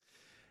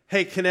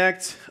Hey,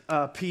 Connect,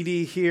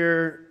 PD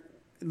here.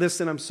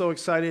 Listen, I'm so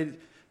excited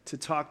to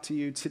talk to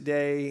you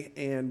today.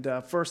 And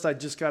first, I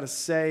just got to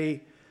say,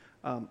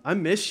 I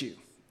miss you.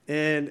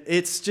 And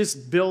it's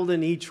just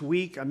building each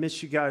week. I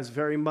miss you guys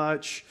very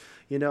much.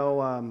 You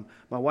know,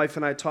 my wife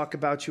and I talk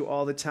about you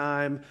all the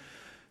time.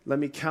 Let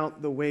me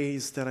count the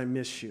ways that I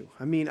miss you.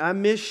 I mean, I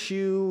miss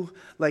you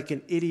like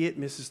an idiot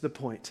misses the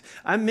point.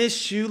 I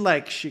miss you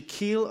like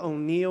Shaquille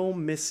O'Neal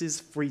misses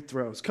free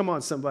throws. Come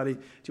on, somebody.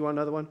 Do you want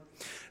another one?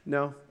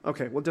 No?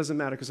 Okay, well, it doesn't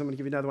matter because I'm going to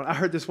give you another one. I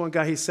heard this one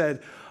guy, he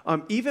said,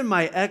 even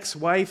my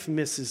ex-wife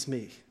misses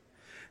me.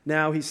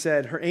 Now, he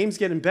said, her aim's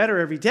getting better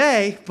every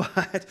day,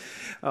 but,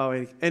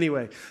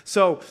 anyway.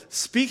 So,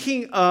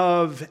 speaking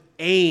of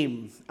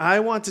aim, I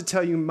want to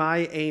tell you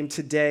my aim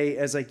today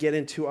as I get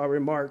into our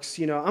remarks.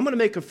 You know, I'm going to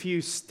make a few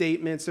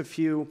statements,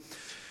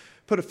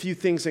 put a few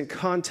things in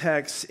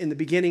context in the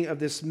beginning of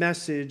this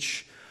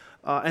message,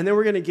 and then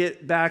we're going to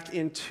get back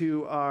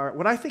into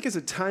what I think is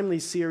a timely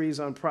series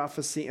on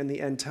prophecy and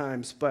the end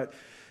times. But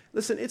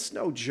listen, it's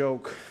no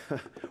joke.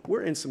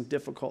 We're in some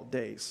difficult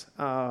days.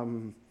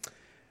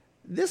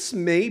 This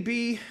may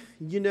be,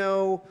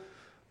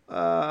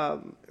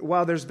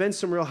 while there's been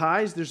some real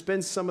highs, there's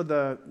been some of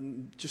the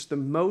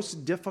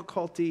most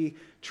difficulty,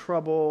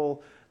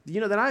 trouble,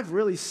 that I've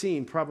really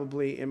seen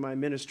probably in my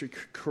ministry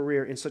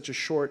career in such a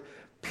short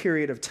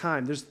period of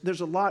time.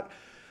 There's a lot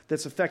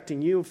that's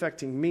affecting you,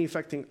 affecting me,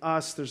 affecting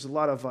us. There's a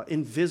lot of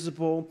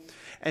invisible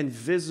and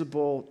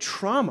visible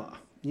trauma,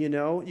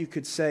 you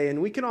could say,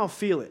 and we can all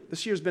feel it.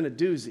 This year's been a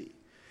doozy.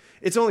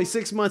 It's only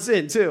 6 months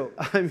in, too.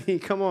 I mean,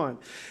 come on.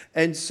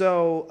 And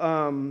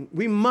so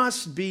we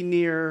must be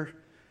near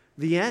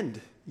the end.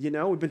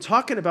 We've been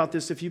talking about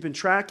this. If you've been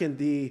tracking,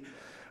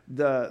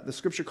 the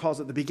scripture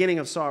calls it the beginning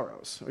of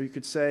sorrows. Or you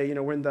could say,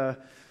 we're in the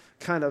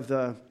kind of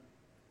the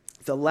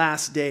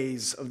last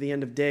days of the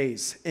end of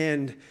days.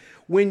 And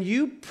when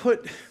you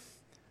put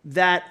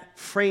that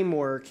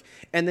framework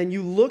and then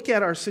you look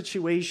at our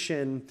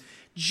situation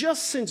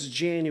just since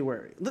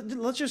January,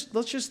 let's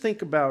just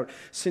think about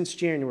since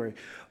January.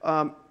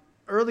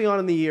 Early on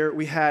in the year,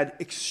 we had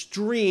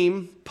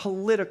extreme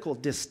political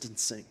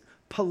distancing.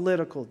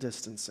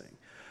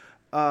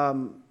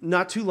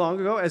 Not too long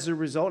ago, as a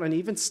result, and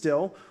even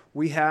still,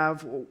 we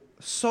have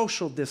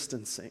social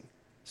distancing.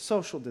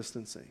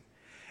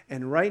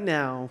 And right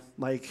now,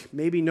 like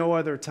maybe no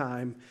other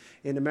time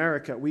in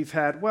America, we've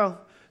had,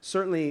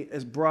 certainly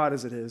as broad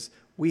as it is,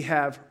 we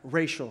have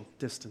racial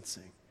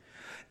distancing.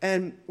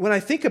 And when I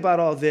think about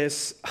all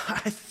this,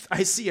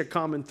 I see a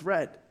common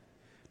thread.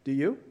 Do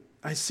you?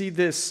 I see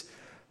this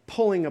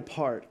pulling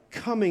apart,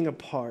 coming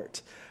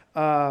apart.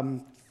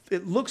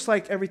 It looks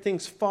like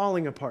everything's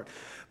falling apart.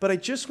 But I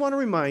just want to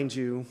remind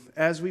you,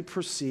 as we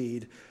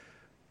proceed,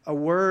 a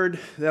word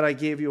that I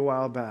gave you a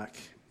while back.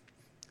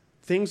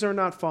 Things are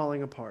not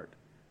falling apart.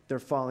 They're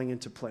falling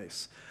into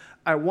place.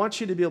 I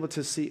want you to be able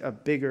to see a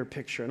bigger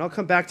picture. And I'll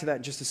come back to that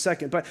in just a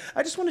second. But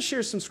I just want to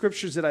share some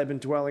scriptures that I've been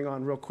dwelling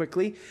on real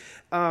quickly.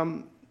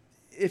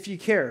 If you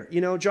care.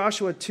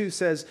 Joshua 2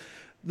 says,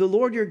 the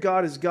Lord your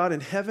God is God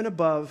in heaven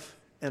above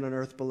and on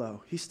earth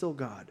below. He's still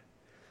God.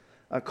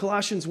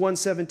 Colossians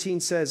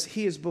 1:17 says,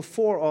 he is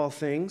before all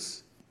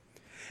things,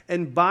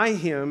 and by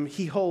him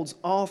he holds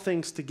all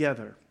things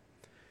together.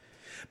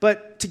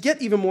 But to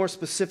get even more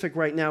specific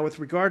right now with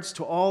regards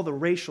to all the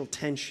racial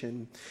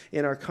tension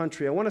in our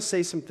country, I want to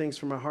say some things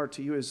from my heart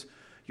to you as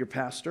your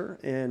pastor.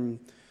 And,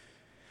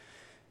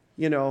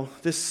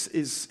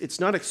 it's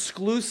not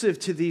exclusive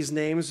to these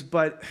names,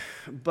 but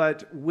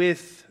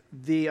with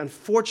the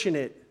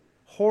unfortunate,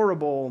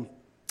 horrible,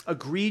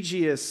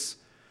 egregious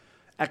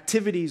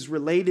activities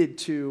related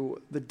to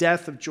the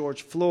death of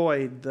George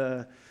Floyd,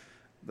 the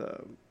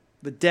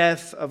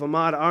death of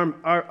Ahmaud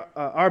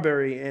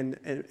Arbery and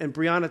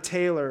Breonna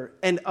Taylor,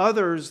 and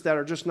others that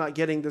are just not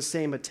getting the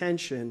same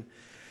attention,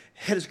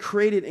 has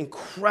created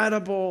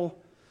incredible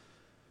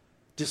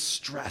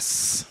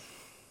distress.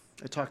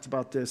 I talked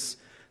about this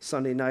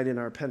Sunday night in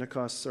our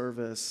Pentecost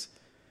service.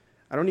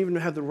 I don't even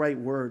have the right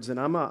words, and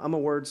I'm a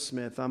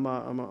wordsmith. I'm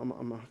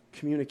a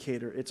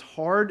communicator. It's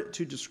hard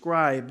to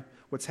describe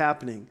what's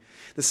happening.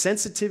 The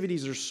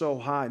sensitivities are so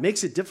high. It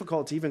makes it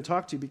difficult to even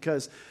talk to you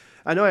because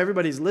I know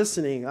everybody's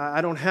listening. I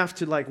don't have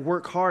to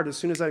work hard. As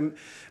soon as I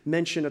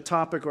mention a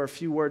topic or a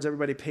few words,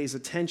 everybody pays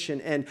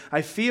attention. And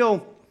I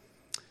feel,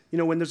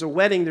 when there's a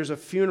wedding, there's a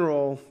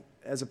funeral.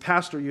 As a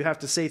pastor, you have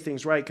to say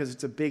things right because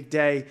it's a big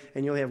day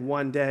and you only have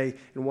one day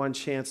and one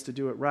chance to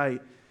do it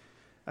right.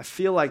 I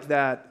feel like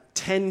that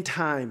 10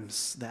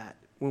 times that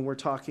when we're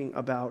talking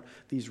about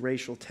these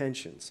racial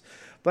tensions.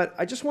 But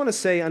I just want to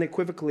say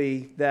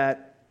unequivocally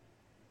that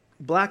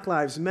Black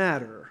Lives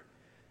Matter.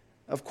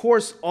 Of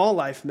course, all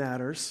life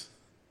matters.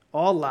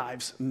 All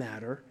lives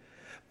matter.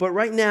 But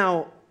right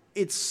now,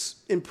 it's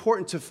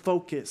important to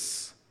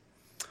focus.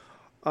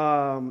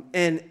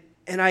 And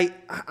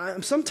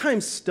I'm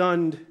sometimes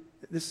stunned.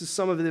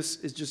 Some of this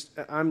is just,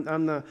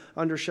 I'm the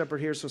under shepherd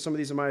here, so some of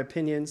these are my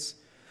opinions.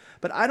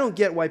 But I don't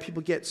get why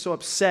people get so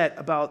upset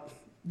about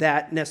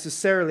that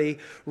necessarily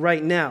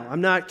right now.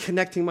 I'm not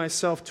connecting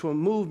myself to a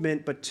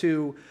movement, but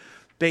to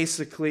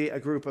basically a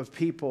group of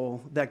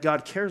people that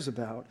God cares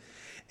about.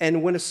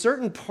 And when a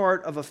certain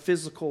part of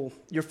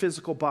your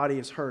physical body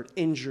is hurt,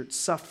 injured,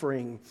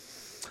 suffering,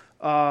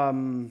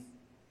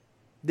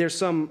 there's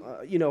some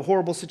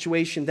horrible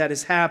situation that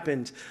has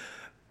happened,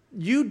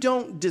 you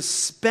don't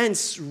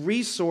dispense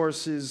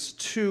resources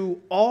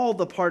to all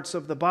the parts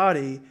of the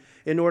body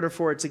in order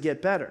for it to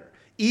get better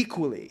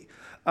equally.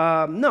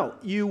 No,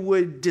 you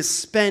would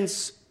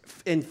dispense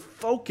and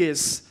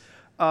focus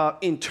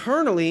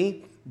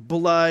internally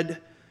blood,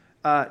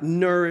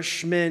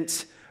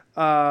 nourishment,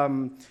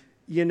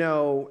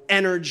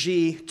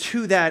 energy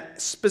to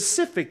that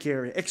specific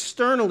area.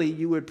 Externally,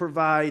 you would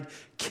provide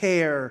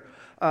care,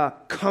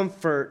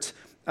 comfort,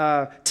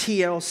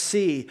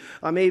 TLC,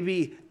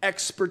 maybe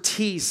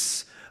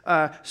expertise,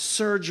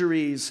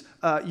 surgeries.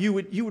 You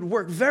would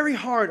work very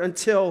hard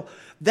until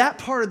that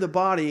part of the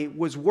body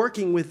was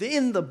working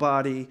within the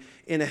body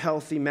in a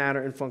healthy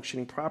manner and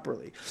functioning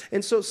properly.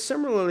 And so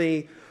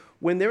similarly,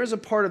 when there is a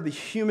part of the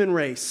human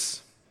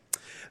race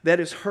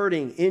that is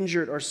hurting,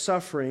 injured, or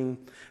suffering,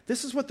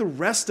 this is what the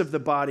rest of the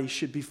body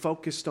should be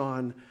focused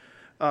on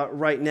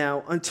right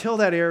now until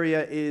that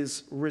area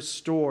is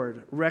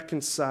restored,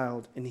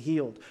 reconciled, and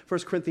healed. 1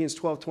 Corinthians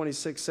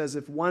 12:26 says,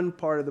 if one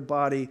part of the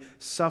body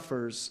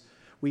suffers,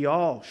 we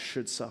all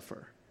should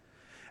suffer.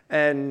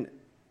 And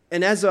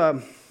as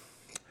a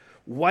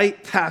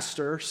white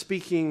pastor,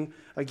 speaking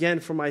again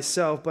for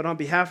myself, but on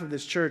behalf of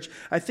this church,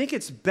 I think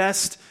it's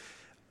best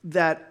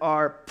that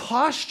our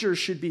posture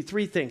should be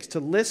three things: to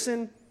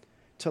listen,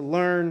 to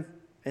learn,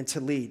 and to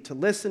lead. To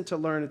listen, to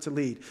learn, and to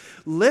lead.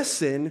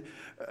 Listen,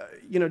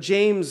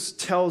 James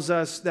tells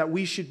us that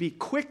we should be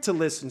quick to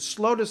listen,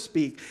 slow to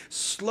speak,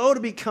 slow to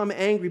become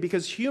angry,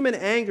 because human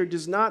anger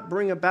does not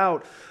bring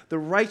about the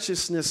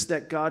righteousness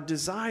that God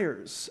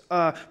desires.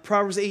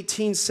 Proverbs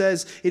 18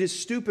 says it is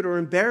stupid or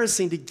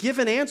embarrassing to give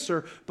an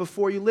answer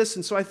before you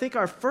listen. So I think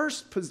our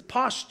first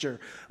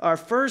posture, our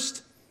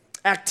first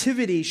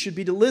activity should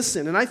be to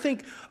listen. And I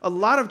think a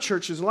lot of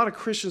churches, a lot of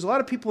Christians, a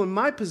lot of people in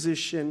my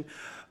position,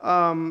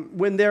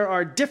 when there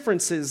are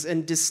differences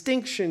and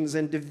distinctions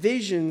and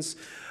divisions,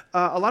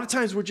 a lot of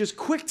times we're just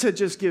quick to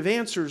just give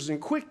answers and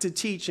quick to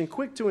teach and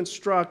quick to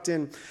instruct.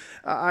 And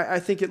I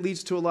think it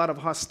leads to a lot of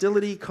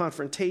hostility,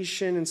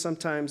 confrontation, and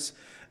sometimes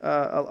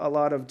a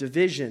lot of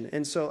division.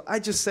 And so I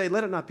just say,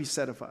 let it not be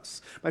said of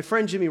us. My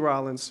friend Jimmy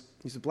Rollins,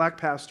 he's a black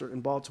pastor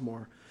in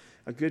Baltimore,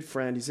 a good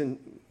friend. He's in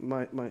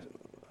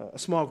a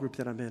small group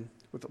that I'm in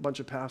with a bunch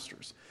of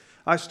pastors.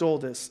 I stole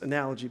this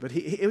analogy, but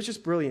it was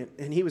just brilliant.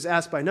 And he was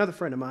asked by another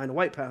friend of mine, a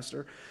white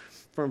pastor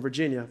from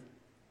Virginia,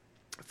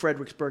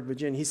 Fredericksburg,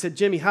 Virginia. He said,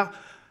 Jimmy,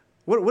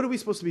 what are we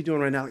supposed to be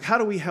doing right now? Like, how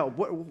do we help?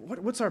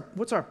 What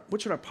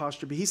should our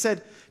posture be?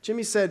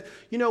 Jimmy said,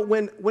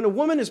 when a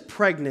woman is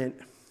pregnant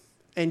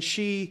and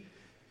she's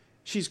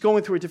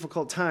going through a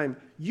difficult time,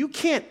 you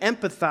can't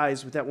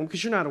empathize with that woman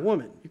because you're not a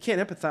woman. You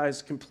can't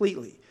empathize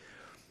completely.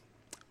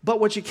 But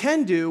what you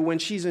can do when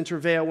she's in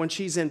travail, when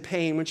she's in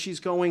pain, when she's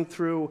going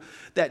through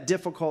that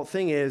difficult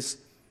thing is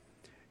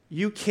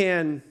you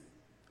can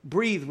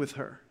breathe with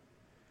her.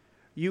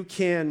 You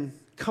can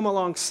come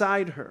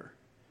alongside her,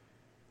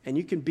 and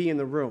you can be in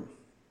the room.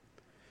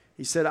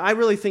 He said, I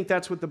really think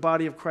that's what the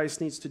body of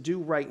Christ needs to do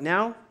right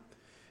now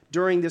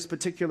during this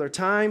particular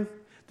time.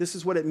 This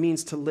is what it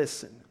means to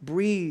listen.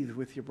 Breathe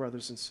with your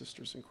brothers and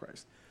sisters in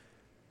Christ.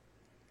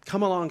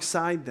 Come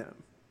alongside them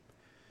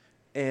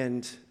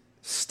and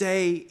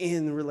stay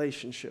in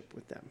relationship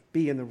with them.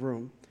 Be in the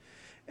room.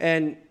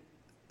 And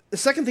the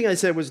second thing I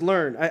said was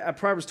learn.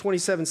 Proverbs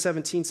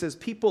 27:17 says,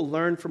 people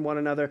learn from one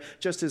another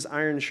just as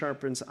iron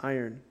sharpens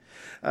iron.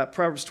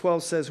 Proverbs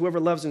 12 says, whoever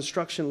loves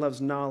instruction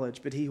loves knowledge,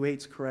 but he who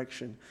hates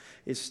correction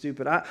is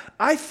stupid.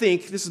 I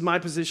think, this is my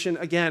position,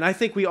 again, I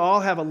think we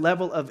all have a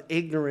level of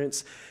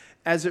ignorance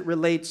as it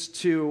relates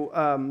to,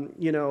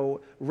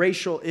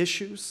 racial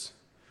issues.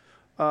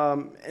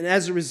 And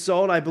as a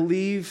result, I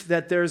believe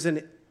that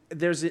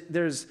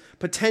there's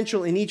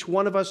potential in each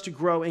one of us to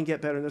grow and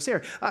get better in this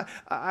area.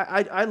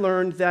 I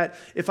learned that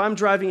if I'm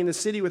driving in the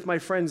city with my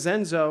friend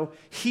Zenzo,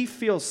 he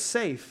feels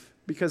safe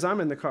because I'm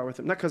in the car with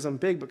him. Not because I'm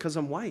big, but because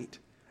I'm white.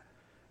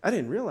 I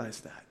didn't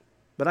realize that,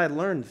 but I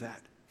learned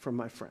that from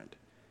my friend,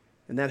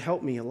 and that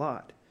helped me a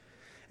lot.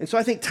 And so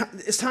I think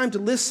it's time to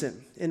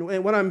listen. And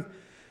when I'm,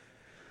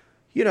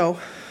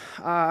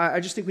 I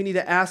just think we need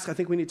to ask. I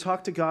think we need to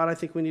talk to God. I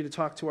think we need to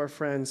talk to our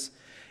friends,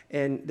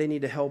 and they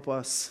need to help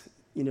us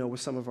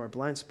with some of our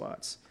blind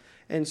spots.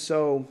 And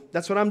so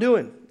that's what I'm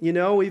doing. We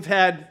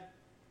have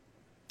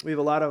a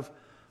lot of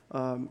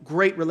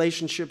great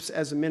relationships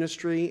as a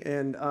ministry,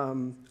 and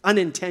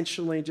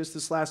unintentionally, just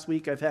this last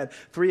week, I've had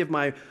 3 of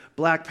my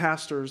black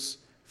pastors'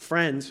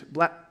 friends,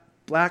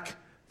 black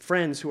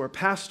friends who are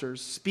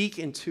pastors, speak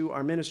into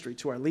our ministry,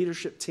 to our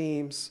leadership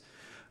teams,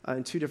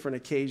 in 2 different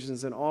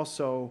occasions. And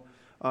also,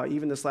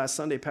 even this last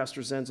Sunday, Pastor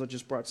Zenzo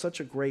just brought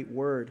such a great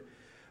word.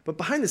 But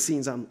behind the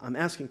scenes, I'm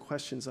asking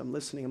questions, I'm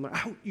listening. I'm like,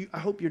 I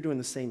hope you're doing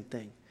the same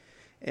thing.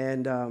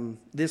 And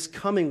this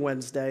coming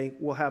Wednesday,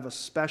 we'll have a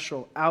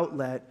special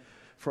outlet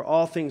for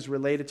all things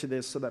related to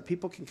this so that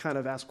people can kind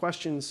of ask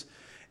questions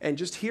and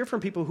just hear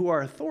from people who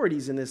are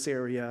authorities in this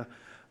area,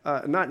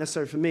 not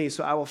necessarily for me.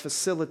 So I will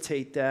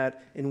facilitate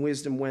that in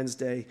Wisdom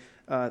Wednesday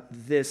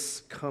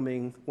this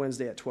coming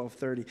Wednesday at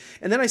 12:30.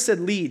 And then I said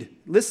lead.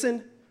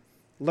 Listen,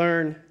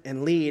 learn,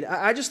 and lead.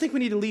 I just think we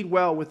need to lead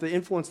well with the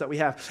influence that we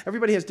have.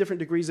 Everybody has different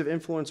degrees of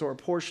influence or a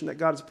portion that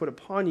God has put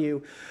upon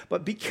you,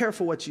 but be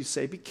careful what you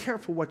say. Be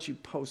careful what you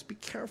post. Be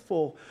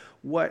careful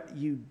what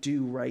you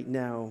do right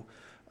now.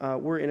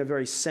 We're in a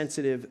very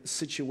sensitive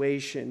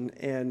situation,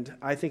 and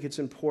I think it's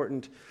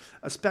important,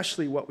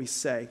 especially what we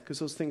say, because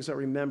those things are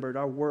remembered.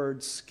 Our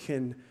words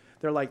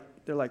they're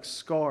like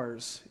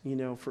scars,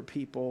 for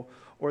people,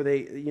 or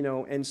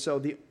and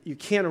so you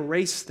can't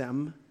erase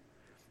them,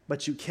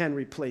 but you can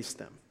replace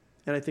them.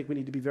 And I think we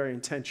need to be very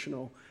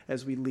intentional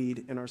as we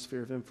lead in our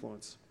sphere of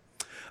influence.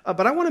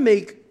 But I want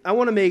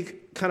to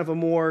make kind of a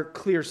more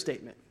clear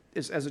statement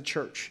as a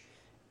church,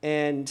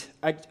 and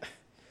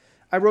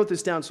I wrote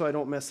this down so I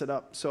don't mess it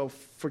up. So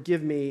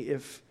forgive me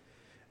if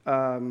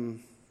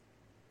I'm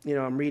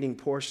reading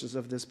portions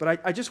of this, but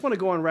I just want to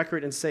go on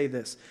record and say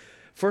this.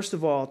 First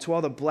of all, to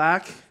all the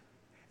black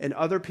and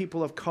other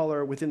people of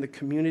color within the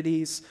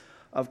communities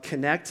of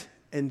Connect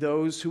and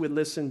those who would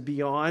listen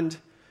beyond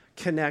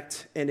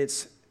Connect and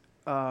its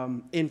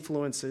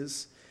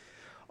influences,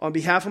 on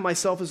behalf of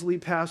myself as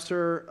lead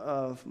pastor,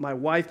 of my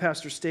wife,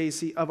 Pastor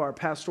Stacy, of our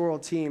pastoral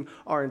team,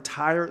 our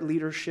entire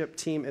leadership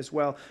team as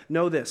well,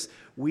 know this: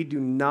 we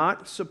do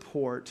not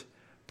support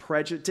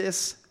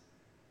prejudice,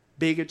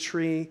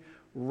 bigotry,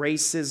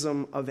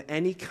 racism of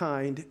any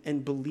kind,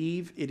 and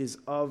believe it is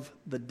of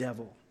the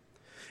devil.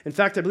 In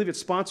fact, I believe it's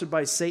sponsored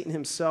by Satan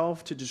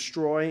himself to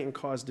destroy and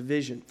cause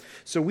division.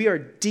 So we are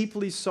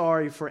deeply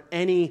sorry for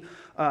any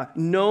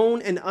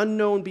known and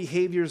unknown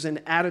behaviors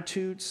and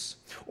attitudes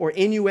or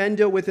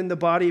innuendo within the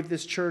body of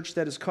this church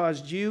that has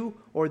caused you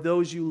or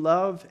those you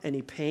love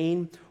any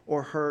pain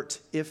or hurt,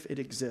 if it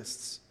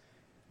exists.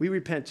 We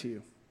repent to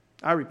you.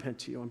 I repent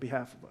to you on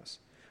behalf of us.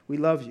 We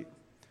love you.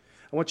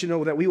 I want you to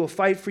know that we will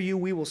fight for you.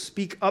 We will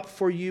speak up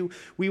for you.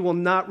 We will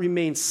not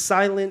remain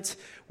silent.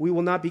 We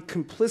will not be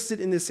complicit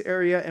in this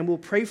area, and we'll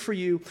pray for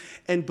you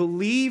and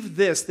believe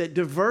this, that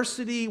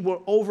diversity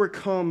will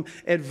overcome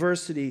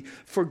adversity,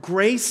 for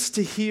grace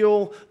to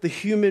heal the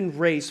human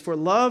race, for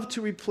love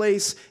to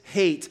replace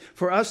hate,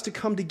 for us to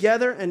come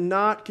together and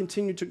not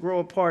continue to grow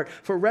apart,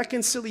 for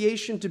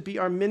reconciliation to be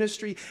our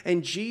ministry,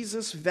 and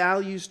Jesus'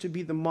 values to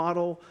be the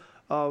model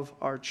of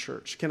our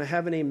church. Can I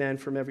have an amen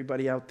from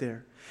everybody out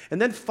there? And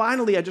then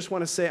finally, I just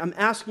want to say, I'm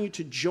asking you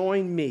to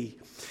join me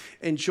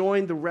and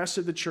join the rest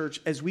of the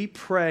church as we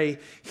pray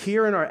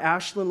here in our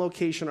Ashland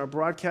location, our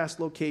broadcast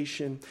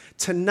location,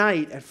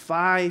 tonight at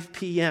 5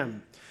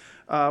 p.m.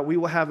 We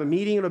will have a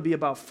meeting. It'll be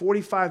about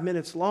 45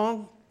 minutes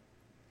long.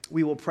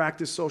 We will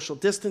practice social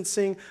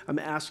distancing. I'm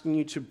asking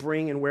you to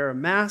bring and wear a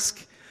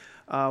mask.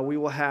 We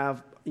will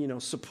have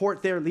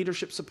support there,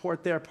 leadership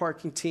support there,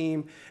 parking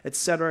team,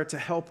 etc., to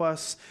help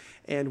us.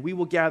 And we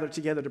will gather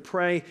together to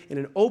pray in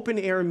an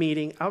open-air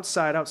meeting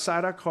outside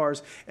our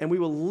cars, and we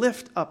will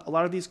lift up a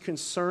lot of these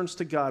concerns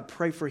to God,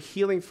 pray for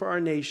healing for our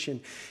nation,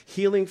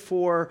 healing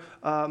for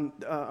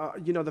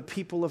the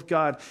people of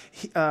God,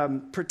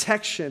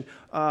 protection.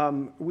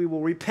 We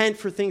will repent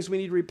for things we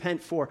need to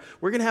repent for.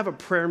 We're going to have a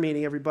prayer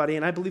meeting, everybody,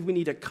 and I believe we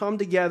need to come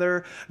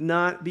together,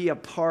 not be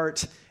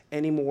apart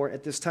anymore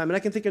at this time. And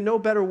I can think of no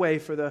better way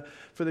for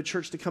the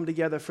church to come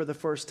together for the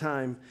first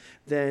time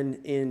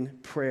than in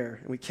prayer.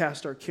 And we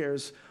cast our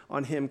cares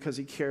on him because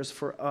he cares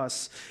for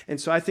us. And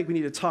so I think we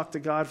need to talk to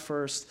God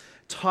first,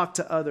 talk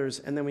to others,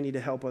 and then we need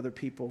to help other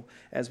people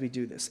as we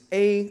do this.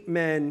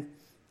 Amen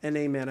and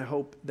amen. I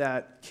hope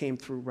that came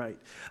through right.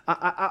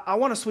 I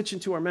want to switch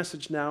into our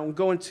message now and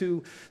go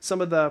into some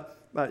of the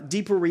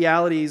deeper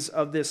realities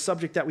of this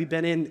subject that we've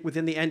been in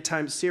within the End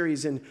Time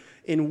series.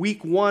 In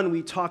week 1,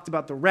 we talked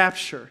about the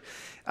rapture.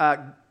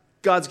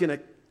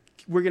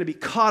 We're going to be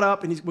caught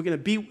up, and we're going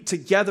to be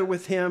together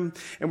with him,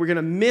 and we're going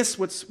to miss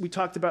what we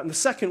talked about in the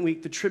second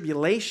week, the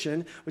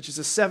tribulation, which is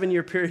a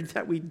 7-year period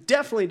that we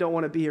definitely don't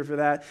want to be here for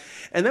that.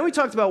 And then we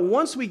talked about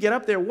once we get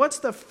up there, what's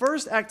the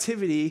first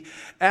activity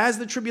as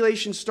the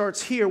tribulation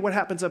starts here? What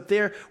happens up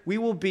there? We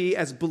will be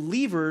as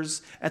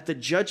believers at the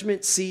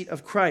judgment seat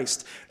of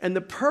Christ. And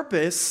the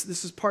purpose,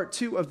 this is part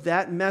 2 of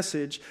that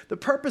message, the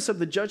purpose of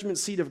the judgment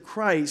seat of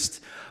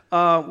Christ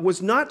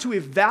was not to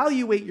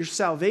evaluate your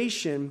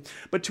salvation,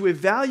 but to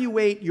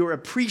evaluate your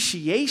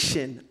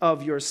appreciation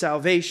of your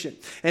salvation.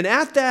 And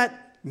at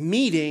that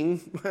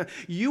meeting,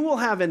 you will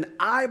have an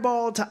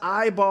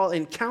eyeball-to-eyeball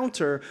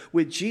encounter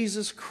with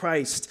Jesus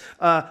Christ,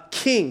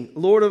 King,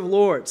 Lord of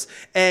Lords.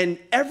 And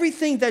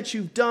everything that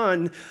you've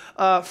done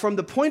from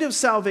the point of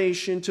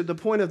salvation to the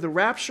point of the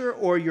rapture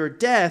or your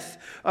death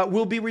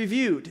will be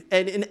reviewed.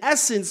 And in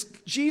essence,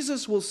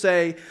 Jesus will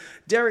say,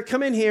 Deryck,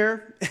 come in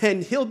here,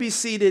 and he'll be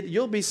seated,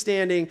 you'll be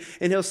standing,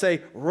 and he'll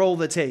say, roll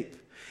the tape.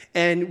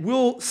 And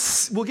we'll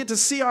get to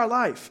see our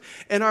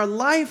life. And our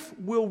life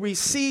will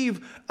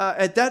receive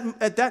at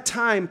that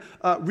time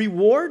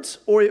rewards,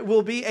 or it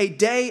will be a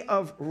day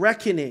of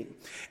reckoning.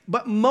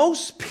 But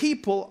most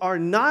people are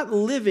not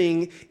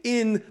living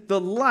in the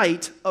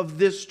light of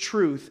this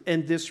truth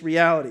and this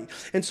reality.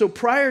 And so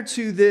prior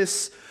to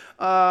this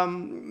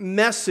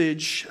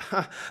message,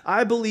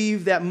 I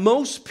believe that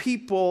most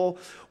people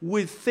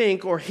would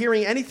think, or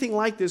hearing anything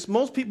like this,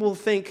 most people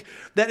think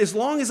that as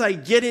long as I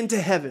get into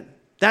heaven,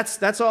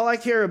 that's all I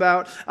care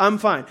about, I'm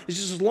fine. It's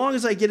just as long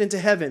as I get into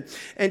heaven.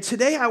 And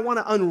today I want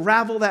to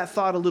unravel that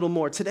thought a little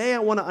more. Today I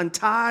want to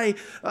untie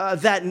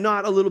that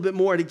knot a little bit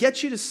more to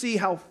get you to see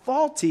how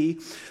faulty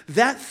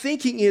that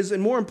thinking is,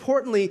 and more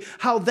importantly,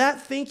 how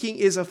that thinking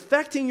is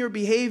affecting your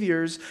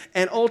behaviors,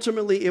 and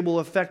ultimately it will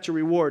affect your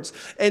rewards.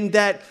 And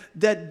that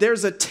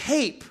there's a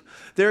tape,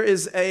 there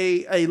is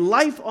a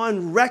life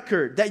on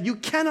record that you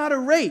cannot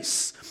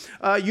erase.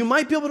 You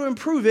might be able to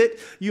improve it.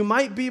 You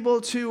might be able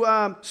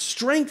to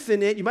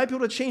strengthen it. You might be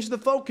able to change the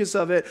focus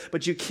of it,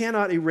 but you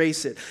cannot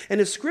erase it.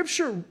 And as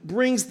Scripture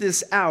brings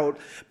this out,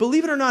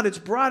 believe it or not, it's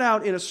brought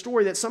out in a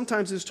story that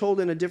sometimes is told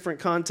in a different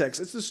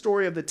context. It's the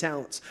story of the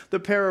talents, the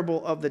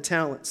parable of the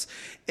talents.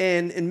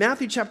 And in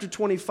Matthew chapter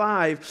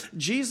 25,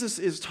 Jesus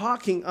is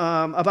talking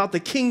about the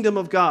kingdom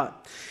of God.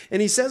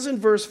 And he says in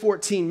verse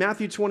 14,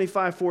 Matthew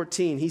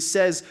 25:14, he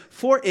says,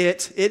 "For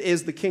it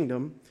is the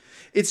kingdom.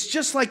 It's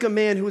just like a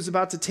man who was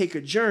about to take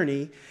a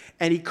journey,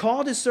 and he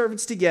called his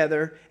servants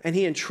together, and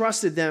he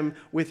entrusted them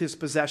with his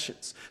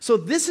possessions." So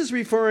this is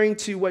referring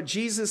to what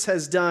Jesus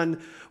has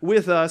done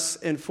with us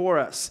and for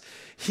us.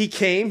 He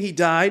came, he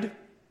died,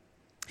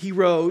 he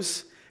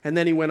rose, and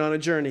then he went on a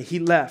journey. He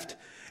left,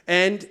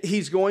 and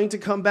he's going to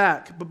come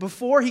back. But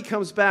before he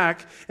comes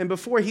back, and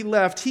before he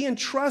left, he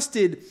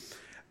entrusted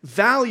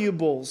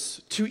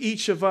valuables to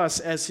each of us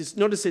as his,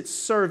 notice it's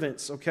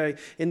servants, okay,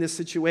 in this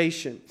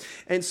situation.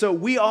 And so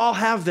we all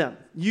have them.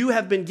 You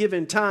have been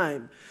given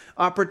time,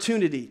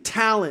 opportunity,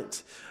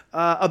 talent,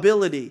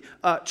 ability,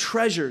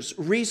 treasures,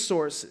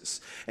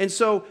 resources. And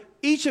so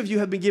each of you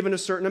have been given a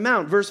certain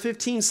amount. Verse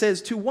 15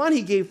 says, "To one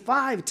he gave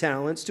 5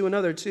 talents, to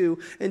another 2,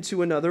 and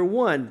to another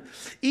 1,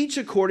 each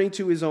according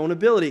to his own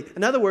ability."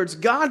 In other words,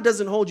 God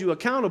doesn't hold you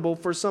accountable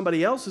for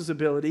somebody else's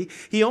ability.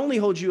 He only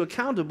holds you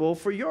accountable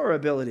for your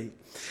ability.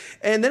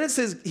 And then it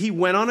says he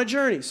went on a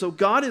journey. So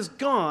God is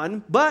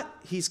gone, but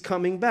he's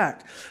coming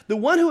back. The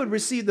one who had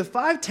received the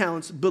 5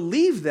 talents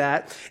believed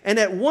that, and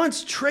at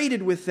once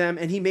traded with them,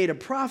 and he made a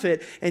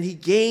profit, and he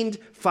gained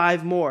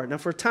 5 more. Now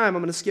for time,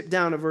 I'm going to skip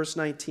down to verse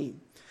 19.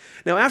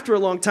 Now, after a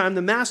long time,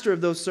 the master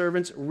of those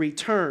servants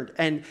returned,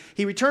 and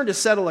he returned to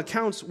settle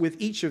accounts with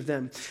each of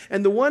them.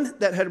 And the one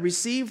that had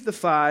received the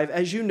 5,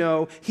 as you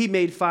know, he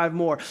made 5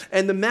 more.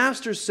 And the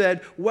master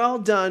said, "Well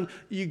done,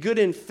 you good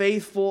and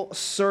faithful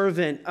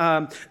servant.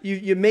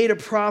 You made a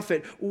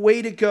profit.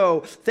 Way to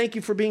go. Thank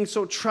you for being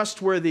so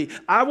trustworthy.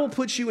 I will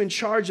put you in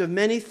charge of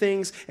many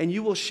things, and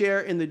you will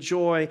share in the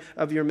joy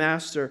of your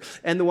master."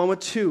 And the one with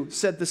 2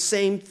 said the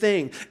same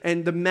thing,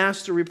 and the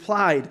master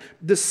replied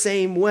the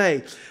same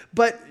way.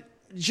 But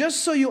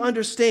just so you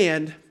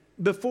understand,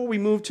 before we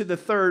move to the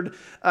third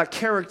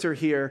character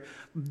here,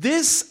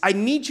 this, I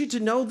need you to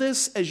know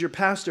this as your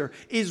pastor,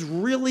 is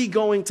really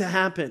going to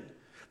happen.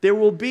 There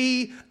will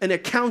be an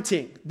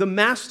accounting. The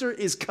master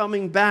is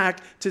coming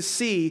back to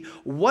see,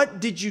 what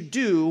did you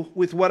do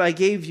with what I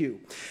gave you?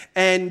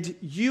 And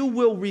you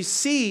will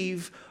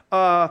receive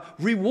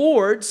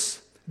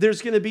rewards.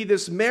 There's going to be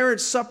this marriage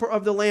supper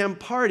of the Lamb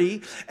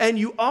party, and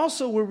you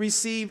also will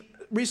receive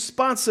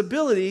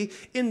responsibility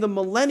in the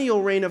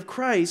millennial reign of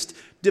Christ,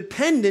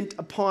 dependent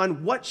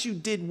upon what you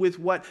did with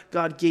what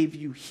God gave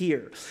you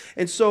here.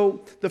 And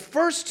so the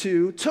first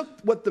 2 took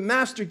what the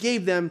master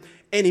gave them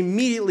and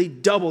immediately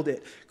doubled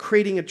it,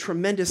 creating a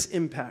tremendous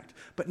impact.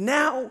 But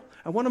now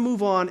I want to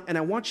move on, and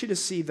I want you to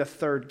see the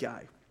third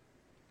guy.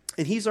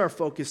 And he's our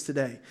focus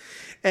today.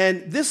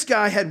 And this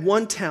guy had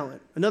 1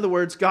 talent. In other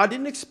words, God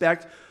didn't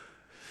expect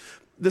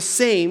the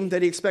same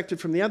that he expected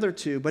from the other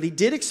 2, but he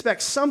did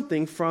expect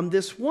something from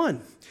this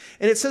one.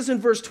 And it says in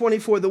verse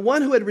 24, "The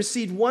one who had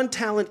received 1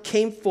 talent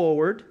came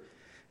forward."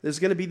 There's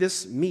going to be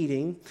this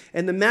meeting.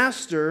 "And the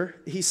master,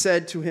 he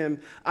said to him,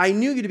 'I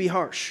knew you to be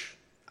harsh.'"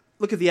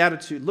 Look at the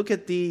attitude. Look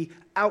at the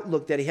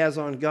outlook that he has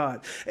on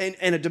God. "And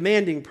a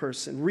demanding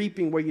person,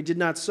 reaping where you did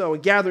not sow,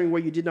 and gathering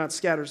where you did not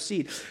scatter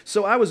seed.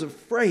 So I was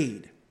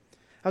afraid.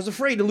 I was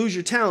afraid to lose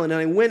your talent, and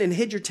I went and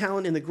hid your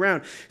talent in the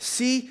ground.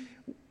 See,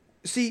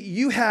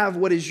 you have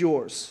what is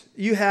yours.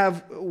 You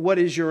have what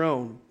is your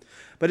own."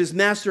 But his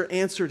master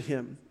answered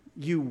him,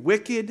 "You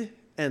wicked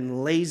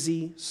and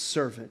lazy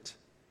servant.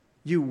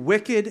 You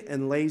wicked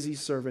and lazy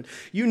servant.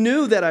 You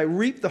knew that I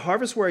reaped the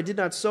harvest where I did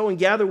not sow and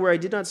gather where I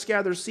did not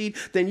scatter seed.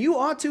 Then you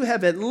ought to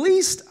have at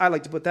least," I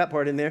like to put that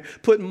part in there,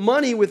 "put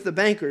money with the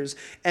bankers,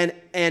 and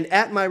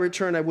at my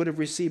return I would have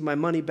received my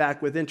money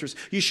back with interest."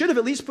 You should have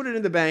at least put it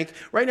in the bank.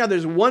 Right now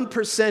there's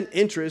 1%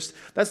 interest.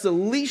 That's the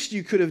least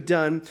you could have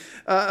done.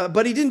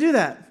 But he didn't do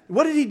that.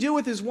 What did he do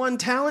with his 1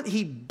 talent?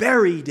 He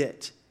buried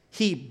it.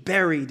 He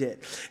buried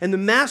it. And the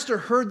master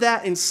heard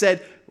that and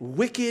said,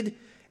 wicked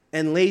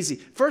and lazy.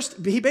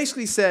 First, he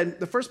basically said,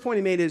 the first point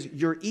he made is,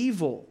 you're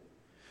evil.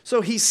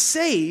 So he's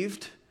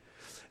saved.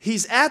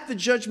 He's at the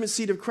judgment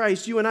seat of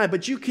Christ, you and I,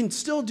 but you can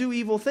still do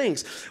evil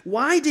things.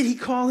 Why did he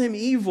call him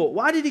evil?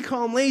 Why did he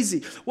call him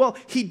lazy? Well,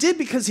 he did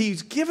because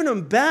he's given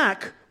him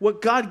back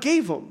what God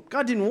gave him.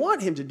 God didn't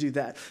want him to do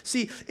that.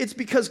 See, it's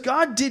because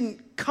God didn't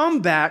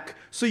come back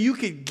so you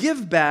could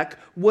give back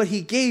what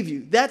he gave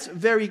you. That's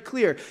very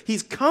clear.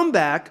 He's come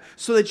back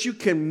so that you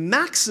can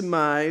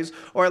maximize,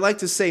 or I like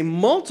to say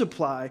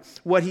multiply,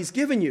 what he's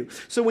given you.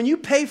 So when you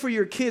pay for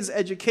your kids'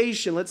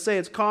 education, let's say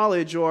it's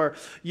college or,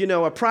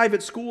 a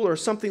private school or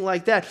something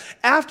like that,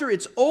 after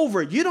it's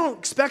over, you don't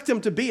expect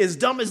them to be as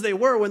dumb as they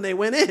were when they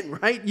went in,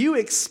 right? You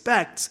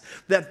expect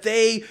that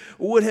they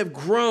would have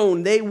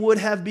grown, they would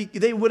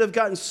have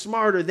gotten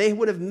smarter, they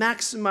would have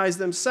maximized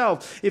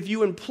themselves. If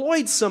you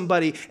employed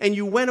somebody and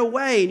you went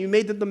away and you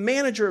made them the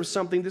manager of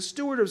something, the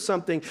steward of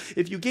something,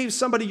 if you gave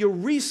somebody your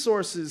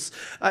resources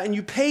and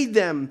you paid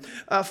them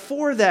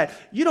for that,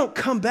 you don't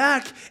come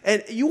back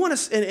and you want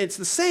to, and it's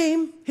the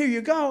same. Here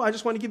you go. I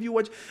just want to give you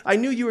what, I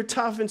knew you were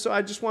tough, and so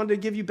I just wanted to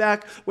give you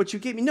back what you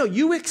gave me. No,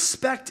 you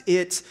expect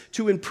it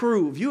to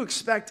improve. You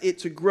expect it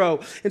to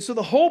grow. And so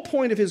the whole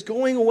point of his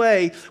going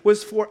away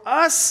was for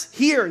us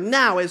here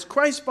now as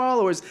Christ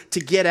followers to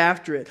get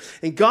after it.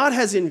 And God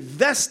has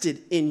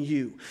invested in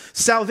you.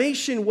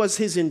 Salvation was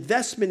his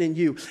investment in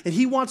you, and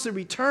he wants a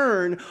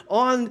return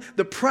on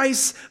the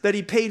price that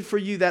he paid for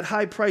you, that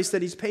high price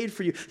that he's paid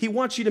for you. He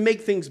wants you to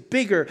make things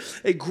bigger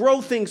and grow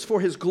things for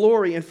his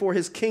glory and for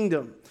his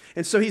kingdom.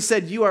 And so he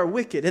said, you are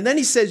wicked. And then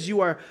he says, you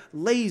are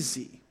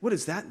lazy. What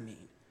does that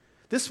mean?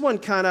 This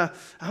one I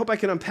hope I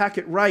can unpack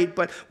it right,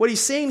 but what he's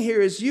saying here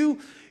is you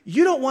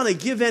don't want to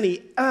give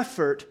any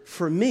effort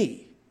for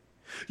me.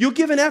 You'll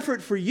give an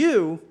effort for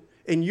you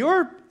in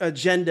your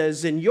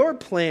agendas and your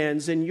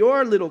plans and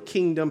your little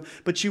kingdom,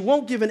 but you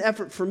won't give an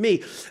effort for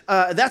me.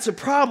 That's a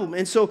problem.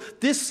 And so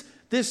this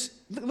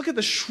look at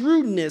the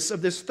shrewdness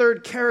of this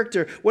third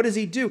character. What does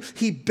he do?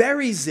 He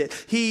buries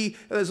it.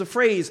 There's a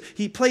phrase,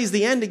 he plays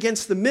the end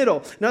against the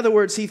middle. In other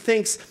words, he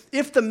thinks,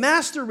 if the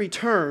master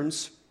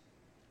returns,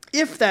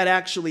 if that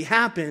actually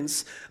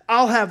happens,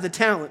 I'll have the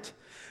talent.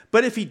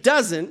 But if he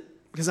doesn't,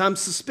 because I'm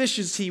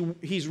suspicious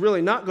he's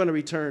really not going to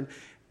return,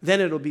 then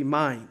it'll be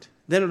mine.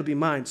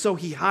 So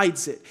he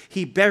hides it.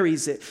 He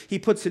buries it. He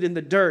puts it in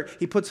the dirt.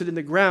 He puts it in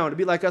the ground. It'd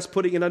be like us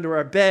putting it under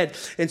our bed.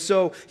 And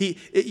so he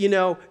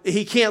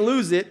can't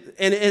lose it.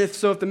 And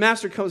if the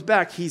master comes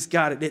back, he's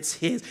got it. It's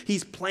his.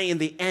 He's playing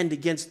the end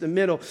against the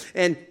middle.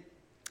 And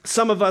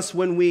some of us,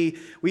 when we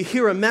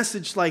hear a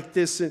message like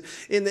this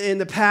in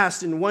the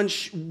past, in one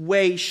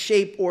way,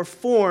 shape, or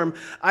form,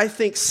 I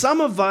think some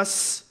of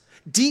us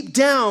deep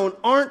down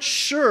aren't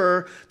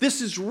sure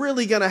this is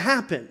really going to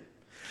happen.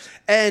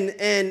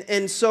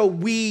 And so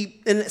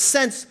we, in a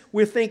sense,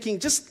 we're thinking,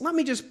 let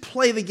me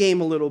play the game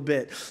a little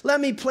bit.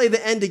 Let me play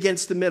the end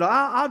against the middle.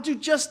 I'll do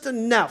just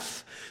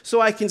enough so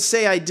I can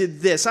say I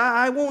did this.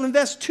 I won't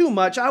invest too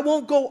much. I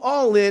won't go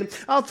all in.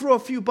 I'll throw a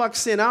few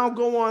bucks in. I'll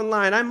go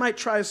online. I might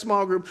try a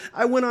small group.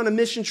 I went on a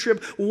mission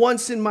trip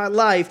once in my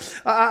life.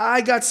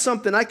 I got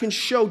something. I can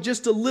show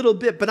just a little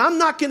bit, but I'm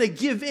not going to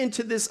give in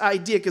to this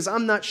idea because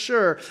I'm not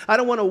sure. I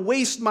don't want to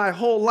waste my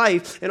whole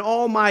life and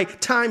all my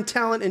time,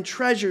 talent, and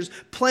treasures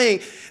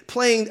playing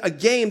a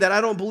game that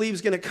I don't believe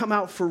is going to come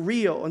out for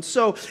real. And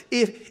so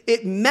if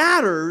it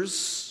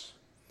matters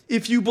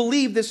if you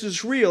believe this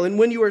is real, and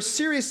when you are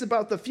serious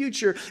about the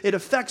future, it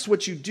affects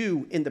what you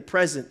do in the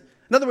present.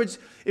 In other words,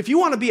 if you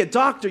want to be a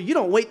doctor, you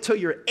don't wait till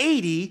you're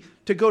 80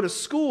 to go to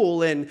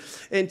school and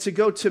to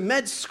go to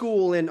med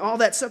school and all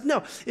that stuff.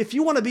 No, if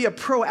you want to be a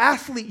pro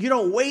athlete, you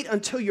don't wait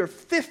until you're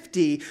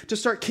 50 to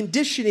start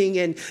conditioning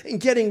and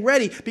getting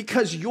ready,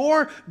 because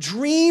your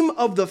dream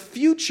of the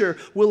future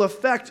will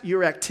affect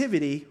your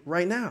activity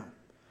right now.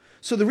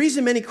 So the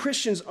reason many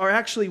Christians are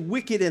actually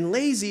wicked and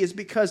lazy is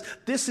because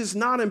this is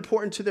not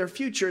important to their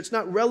future. It's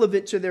not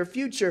relevant to their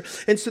future.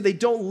 And so they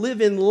don't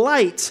live in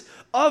light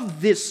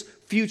of this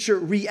future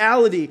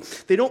reality.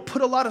 They don't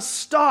put a lot of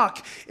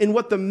stock in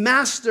what the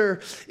master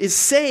is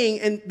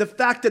saying and the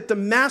fact that the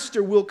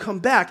master will come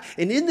back.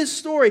 And in this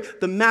story,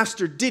 the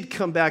master did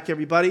come back,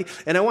 everybody.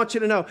 And I want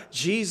you to know,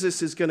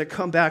 Jesus is going to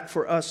come back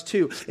for us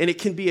too. And it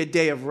can be a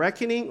day of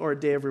reckoning or a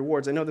day of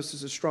rewards. I know this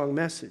is a strong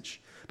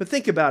message, but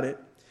think about it.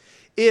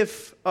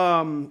 If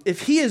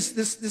he is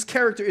this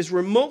character is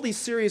remotely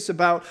serious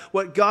about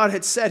what God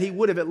had said, he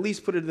would have at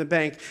least put it in the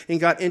bank and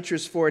got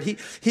interest for it.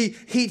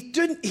 He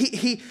didn't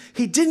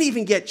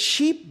even get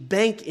cheap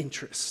bank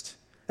interest.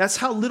 That's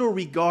how little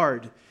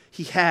regard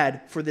he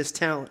had for this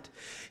talent.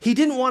 He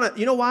didn't want to.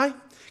 You know why?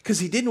 Because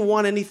he didn't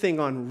want anything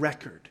on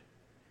record.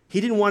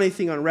 He didn't want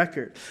anything on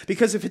record,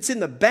 because if it's in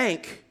the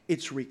bank,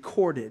 it's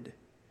recorded.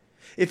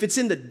 If it's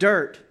in the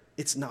dirt,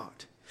 it's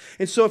not.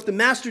 And so if the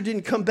master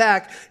didn't come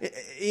back,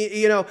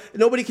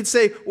 nobody could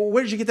say, well,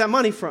 where did you get that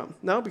money from?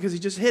 No, because he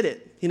just hid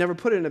it. He never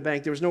put it in a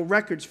bank. There was no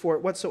records for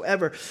it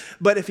whatsoever.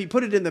 But if he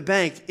put it in the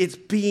bank, it's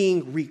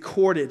being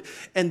recorded.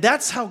 And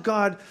that's how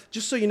God,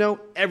 just so you know,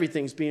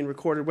 everything's being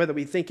recorded, whether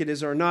we think it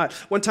is or not.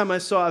 One time I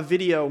saw a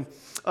video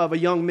of a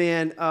young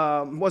man,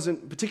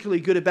 wasn't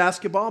particularly good at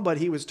basketball, but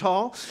he was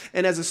tall.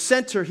 And as a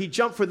center, he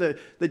jumped for the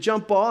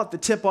jump ball at the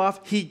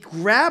tip-off. He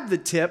grabbed the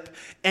tip,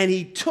 and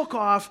he took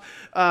off.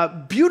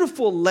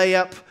 Beautiful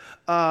layup.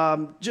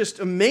 Just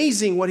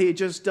amazing what he had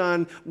just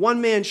done.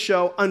 One-man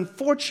show.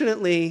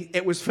 Unfortunately,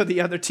 it was for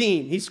the other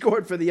team. He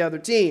scored for the other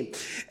team.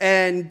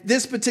 And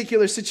this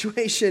particular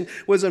situation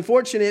was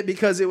unfortunate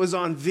because it was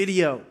on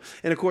video.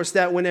 And of course,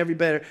 that went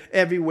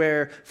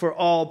everywhere for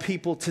all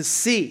people to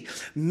see.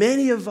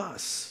 Many of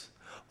us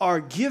are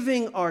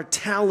giving our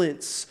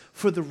talents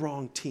for the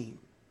wrong team.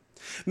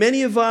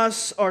 Many of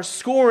us are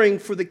scoring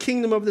for the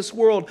kingdom of this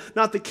world,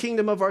 not the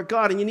kingdom of our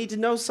God. And you need to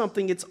know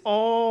something. It's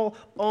all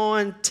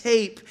on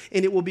tape,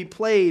 and it will be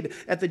played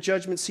at the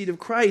judgment seat of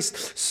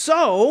Christ.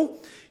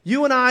 So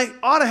you and I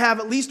ought to have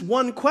at least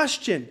one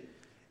question.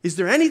 Is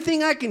there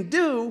anything I can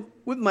do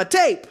with my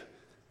tape?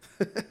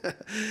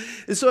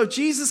 And so if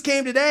Jesus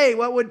came today,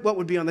 what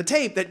would be on the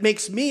tape? That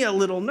makes me a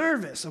little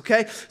nervous,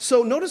 okay?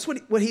 So notice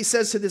what he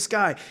says to this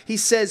guy. He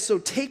says, so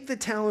take the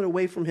talent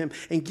away from him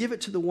and give it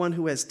to the one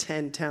who has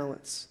 10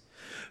 talents.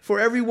 For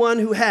everyone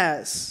who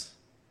has,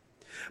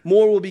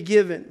 more will be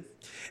given,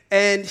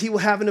 and he will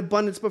have an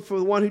abundance. But for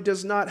the one who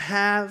does not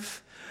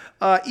have,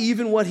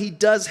 even what he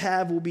does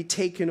have will be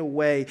taken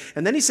away.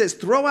 And then he says,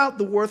 throw out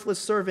the worthless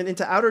servant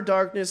into outer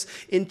darkness,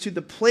 into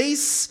the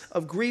place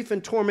of grief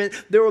and torment.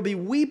 There will be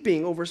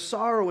weeping over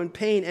sorrow and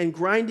pain and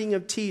grinding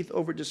of teeth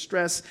over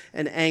distress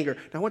and anger.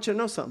 Now, I want you to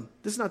know something.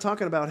 This is not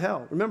talking about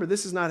hell. Remember,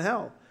 this is not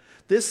hell.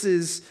 This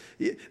is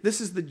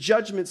the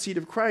judgment seat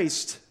of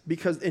Christ,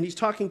 and he's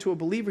talking to a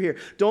believer here.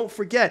 Don't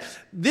forget,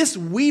 this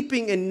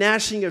weeping and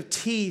gnashing of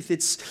teeth,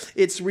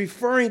 it's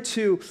referring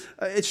to,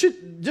 it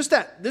should, just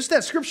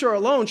that scripture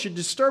alone should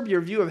disturb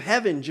your view of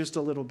heaven just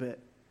a little bit.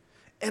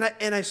 And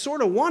I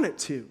sort of want it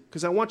to,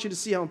 because I want you to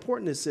see how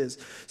important this is.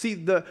 See,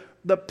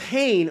 the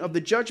pain of the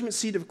judgment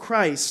seat of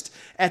Christ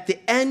at the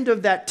end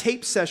of that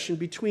tape session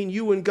between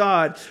you and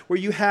God, where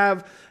you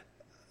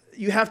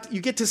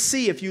get to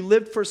see if you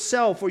lived for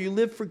self or you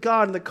lived for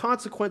God, and the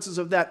consequences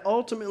of that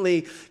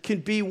ultimately can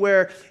be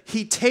where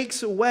he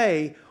takes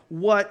away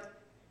what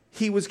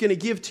he was going to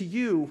give to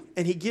you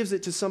and he gives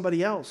it to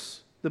somebody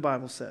else, the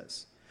Bible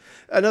says.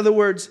 In other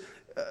words,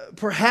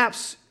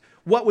 perhaps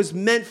what was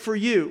meant for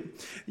you.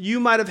 You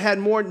might have had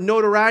more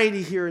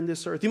notoriety here in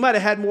this earth. You might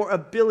have had more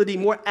ability,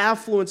 more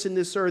affluence in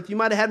this earth. You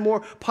might have had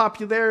more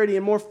popularity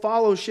and more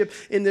fellowship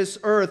in this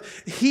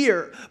earth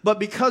here. But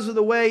because of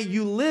the way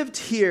you lived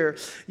here,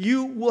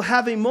 you will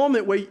have a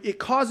moment where it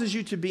causes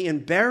you to be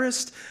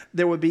embarrassed.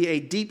 There will be a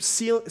deep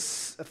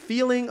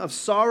feeling of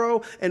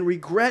sorrow and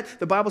regret.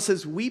 The Bible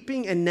says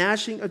weeping and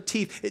gnashing of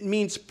teeth. It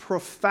means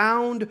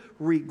profound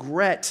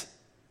regret.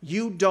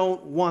 You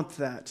don't want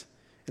that.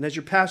 And as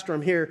your pastor,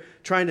 I'm here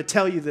trying to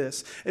tell you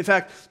this. In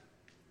fact,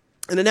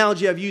 an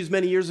analogy I've used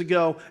many years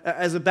ago,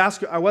 I was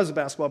a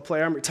basketball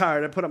player. I'm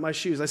retired. I put up my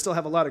shoes. I still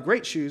have a lot of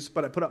great shoes,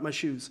 but I put up my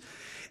shoes.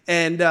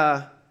 And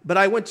but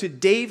I went to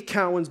Dave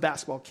Cowan's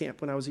basketball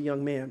camp when I was a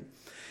young man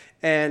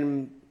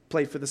and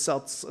played for the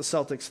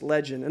Celtics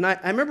legend. And I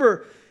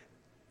remember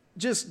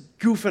just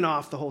goofing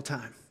off the whole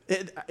time.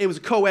 It was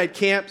a co-ed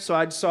camp, so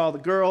I saw the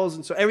girls.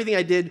 And so everything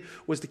I did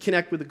was to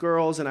connect with the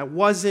girls, and I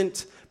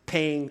wasn't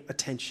paying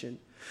attention.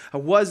 I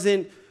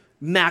wasn't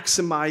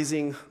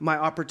maximizing my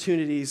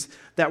opportunities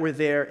that were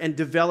there and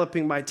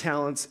developing my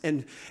talents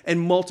and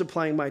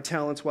multiplying my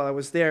talents while I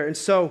was there. And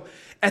so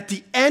at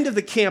the end of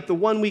the camp, the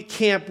 1-week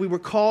camp, we were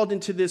called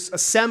into this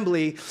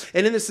assembly.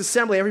 And in this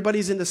assembly,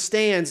 everybody's in the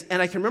stands.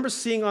 And I can remember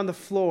seeing on the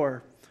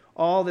floor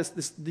all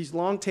these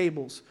long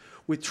tables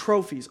with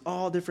trophies,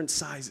 all different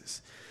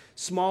sizes.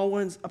 Small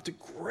ones up to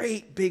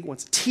great big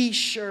ones,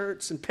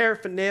 T-shirts and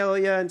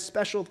paraphernalia and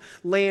special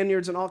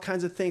lanyards and all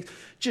kinds of things.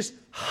 Just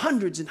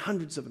hundreds and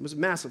hundreds of them. It was a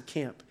massive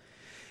camp.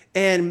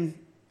 And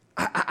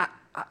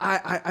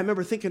I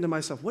remember thinking to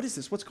myself, what is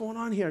this? What's going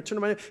on here? I turned to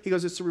my he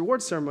goes, it's a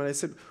reward ceremony. I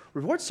said,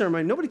 reward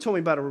ceremony? Nobody told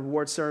me about a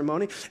reward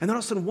ceremony. And then all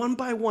of a sudden, one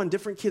by one,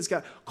 different kids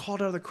got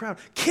called out of the crowd.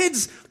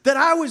 Kids that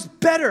I was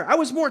better. I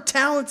was more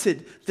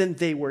talented than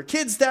they were.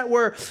 Kids that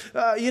were,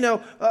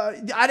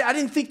 I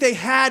didn't think they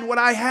had what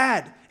I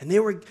had. And they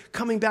were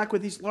coming back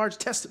with these large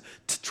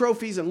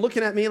trophies and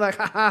looking at me like,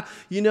 and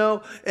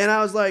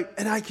I was like,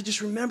 and I could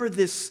just remember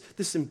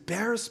this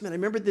embarrassment. I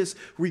remember this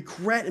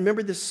regret. I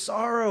remember this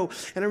sorrow.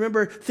 And I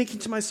remember thinking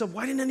to myself,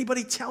 why didn't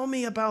anybody tell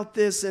me about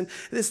this? And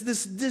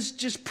this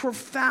just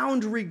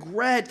profound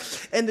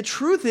regret. And the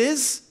truth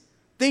is,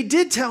 they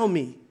did tell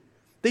me.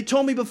 They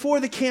told me before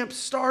the camp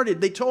started.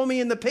 They told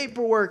me in the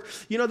paperwork,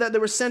 that they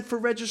were sent for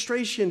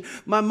registration.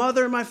 My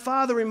mother and my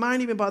father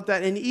reminded me about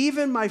that. And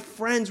even my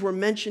friends were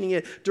mentioning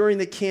it during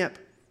the camp.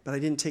 But I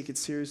didn't take it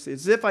seriously,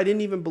 as if I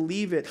didn't even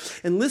believe it.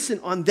 And listen,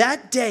 on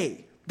that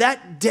day,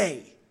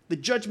 the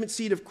judgment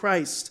seat of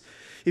Christ,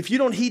 If you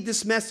don't heed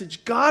this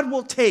message, God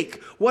will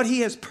take what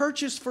he has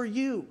purchased for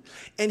you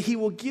and he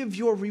will give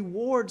your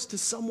rewards to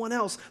someone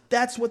else.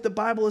 That's what the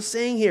Bible is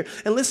saying here.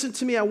 And listen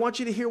to me, I want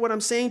you to hear what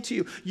I'm saying to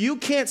you. You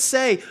can't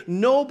say,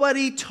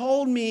 nobody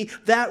told me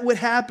that would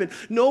happen.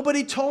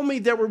 Nobody told me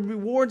there were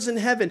rewards in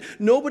heaven.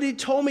 Nobody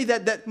told me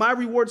that my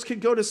rewards could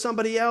go to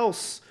somebody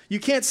else. You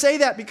can't say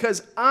that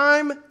because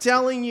I'm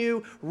telling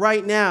you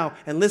right now.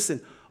 And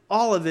listen,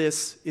 all of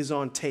this is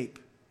on tape.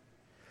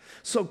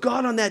 So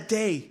God on that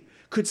day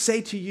could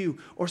say to you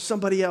or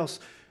somebody else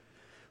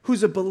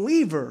who's a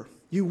believer,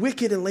 you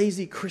wicked and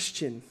lazy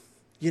Christian,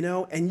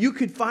 and you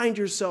could find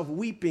yourself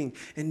weeping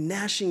and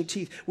gnashing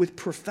teeth with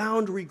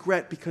profound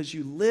regret because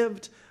you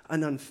lived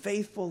an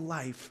unfaithful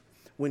life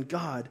when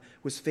God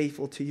was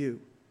faithful to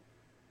you.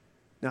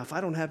 Now, if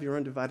I don't have your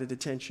undivided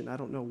attention, I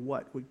don't know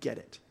what would get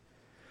it.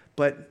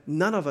 But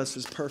none of us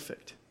is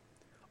perfect.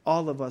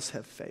 All of us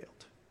have failed.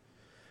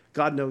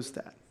 God knows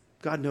that.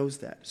 God knows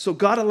that. So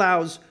God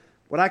allows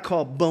what I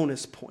call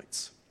bonus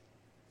points.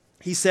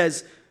 He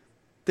says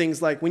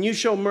things like, when you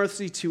show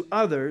mercy to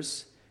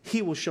others,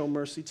 he will show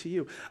mercy to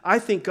you. I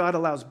think God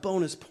allows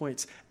bonus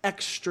points,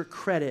 extra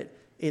credit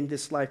in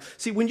this life.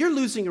 See, when you're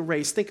losing a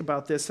race, think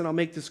about this, and I'll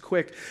make this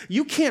quick.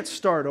 You can't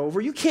start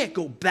over. You can't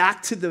go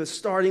back to the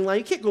starting line.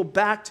 You can't go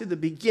back to the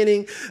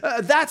beginning.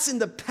 That's in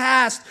the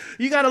past.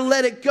 You got to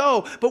let it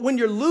go. But when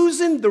you're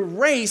losing the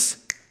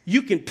race,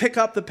 you can pick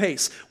up the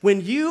pace. When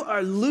you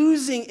are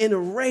losing in a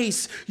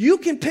race, you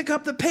can pick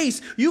up the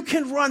pace. You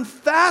can run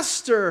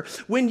faster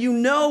when you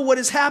know what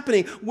is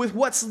happening with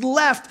what's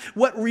left,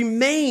 what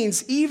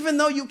remains. Even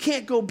though you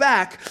can't go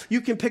back,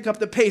 you can pick up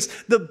the pace.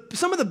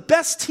 Some of the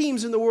best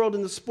teams in the world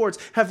in the sports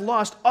have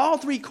lost all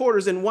 3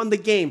 quarters and won the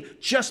game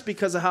just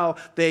because of how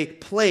they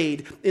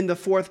played in the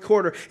 4th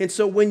quarter. And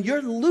so when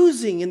you're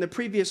losing in the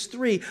previous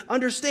 3,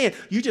 understand,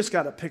 you just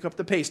got to pick up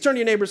the pace. Turn to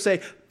your neighbor and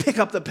say, pick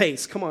up the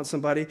pace. Come on,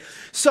 somebody.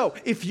 So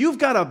if you've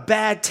got a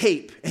bad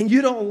tape and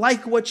you don't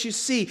like what you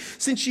see,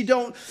 since you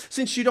don't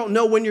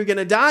know when you're going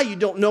to die, you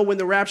don't know when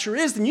the rapture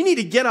is, then you need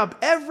to get up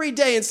every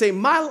day and say,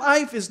 my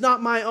life is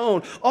not my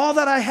own. All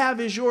that I have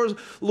is yours,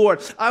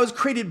 Lord. I was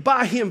created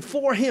by him,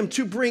 for him,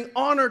 to bring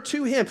honor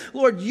to him.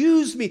 Lord,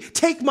 use me.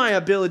 Take my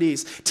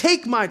abilities.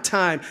 Take my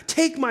time.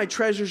 Take my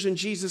treasures in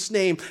Jesus'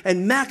 name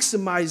and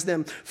maximize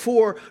them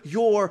for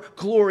your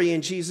glory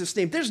in Jesus'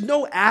 name. There's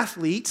no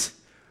athlete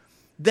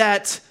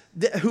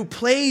who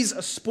plays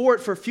a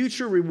sport for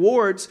future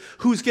rewards,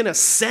 who's going to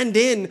send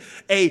in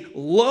a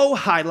low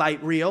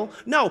highlight reel.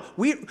 No,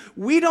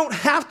 we don't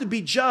have to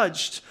be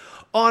judged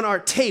on our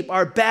tape,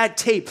 our bad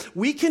tape.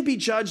 We can be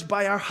judged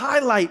by our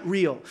highlight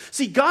reel.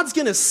 See, God's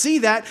going to see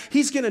that.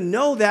 He's going to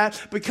know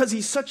that because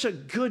he's such a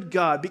good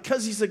God,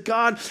 because he's a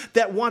God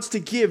that wants to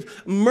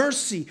give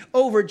mercy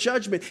over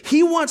judgment.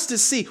 He wants to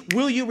see,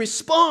 will you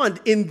respond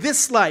in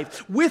this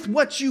life with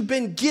what you've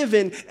been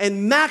given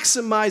and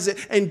maximize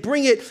it and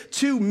bring it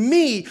to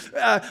me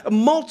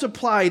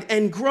multiplied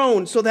and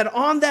grown, so that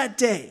on that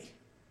day,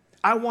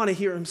 I want to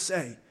hear him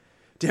say,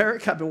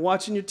 Deryck, I've been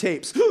watching your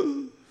tapes.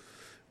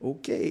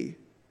 Okay.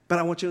 But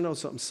I want you to know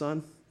something,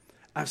 son.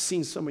 I've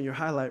seen some of your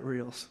highlight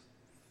reels.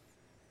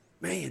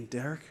 Man,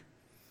 Deryck,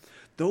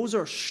 those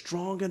are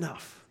strong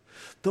enough.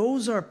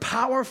 Those are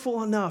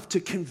powerful enough to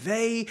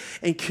convey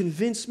and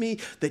convince me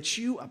that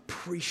you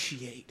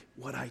appreciate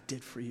what I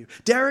did for you.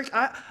 Deryck,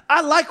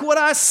 I like what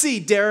I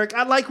see, Deryck.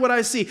 I like what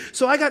I see.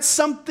 So I got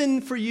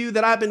something for you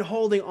that I've been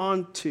holding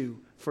on to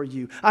for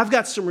you. I've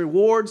got some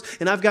rewards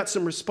and I've got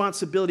some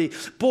responsibility.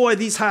 Boy,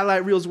 these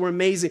highlight reels were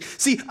amazing.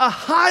 See, a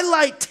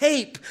highlight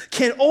tape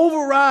can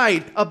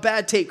override a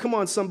bad tape. Come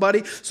on,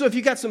 somebody. So if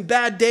you got some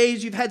bad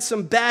days, you've had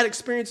some bad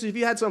experiences, if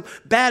you had some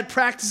bad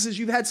practices,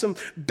 you've had some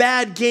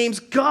bad games,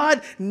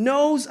 God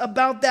knows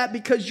about that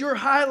because your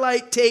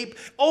highlight tape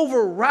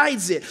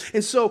overrides it.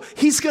 And so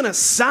he's going to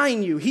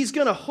sign you. He's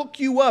going to hook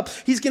you up.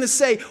 He's going to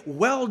say,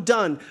 well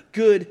done,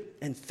 good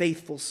and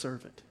faithful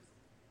servant.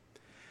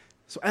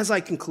 So as I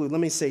conclude, let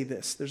me say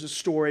this. There's a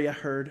story I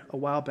heard a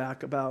while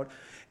back about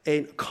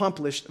an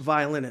accomplished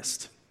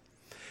violinist.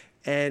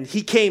 And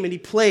he came and he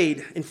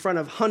played in front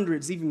of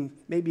hundreds, even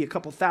maybe a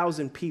couple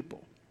thousand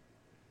people.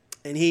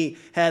 And he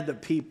had the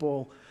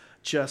people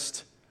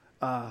just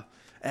at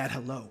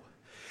hello.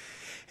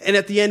 And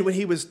at the end, when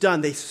he was done,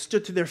 they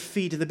stood to their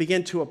feet and they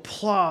began to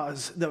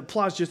applause. The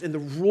applause just in the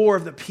roar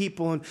of the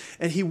people.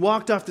 And he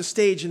walked off the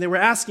stage and they were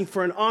asking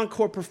for an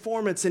encore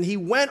performance. And he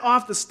went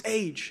off the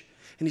stage.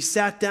 And he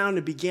sat down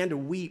and began to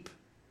weep.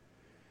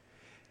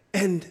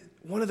 And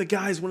one of the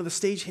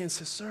stagehands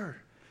says, sir,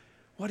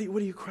 what are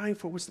you crying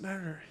for? What's the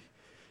matter?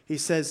 He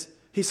says,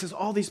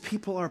 all these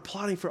people are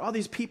applauding for, all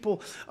these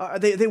people,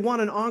 they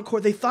want an encore.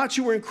 They thought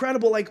you were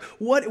incredible. Like,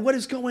 what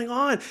is going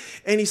on?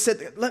 And he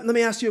said, let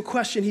me ask you a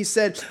question. He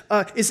said,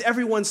 is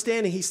everyone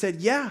standing? He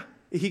said, yeah.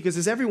 He goes,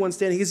 is everyone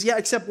standing? He goes, yeah,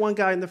 except one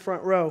guy in the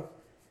front row.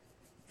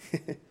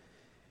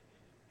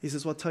 He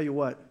says, well, I'll tell you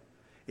what.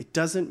 It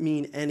doesn't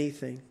mean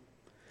anything.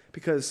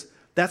 Because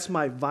that's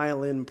my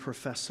violin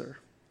professor,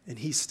 and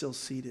he's still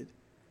seated.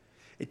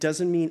 It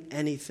doesn't mean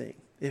anything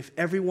if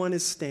everyone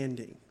is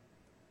standing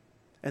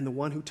and the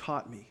one who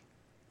taught me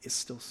is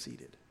still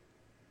seated.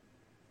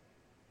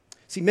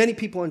 See, many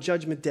people on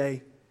Judgment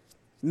Day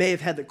may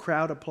have had the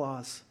crowd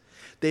applause.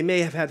 They may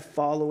have had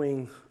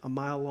following a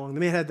mile long. They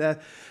may have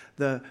had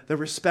the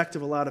respect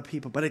of a lot of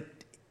people. But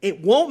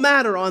it won't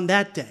matter on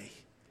that day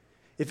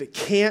if it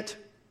can't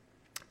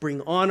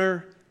bring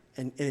honor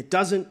and it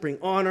doesn't bring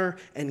honor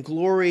and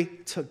glory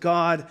to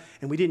God,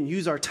 and we didn't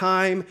use our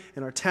time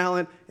and our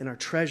talent and our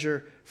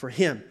treasure for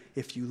him.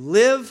 If you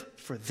live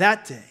for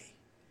that day,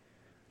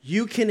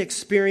 you can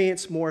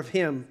experience more of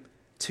him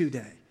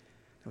today.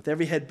 With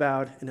every head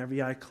bowed and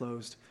every eye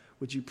closed,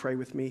 would you pray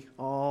with me?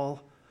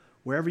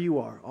 Wherever you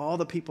are, all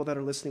the people that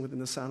are listening within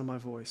the sound of my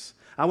voice,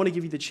 I want to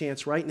give you the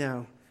chance right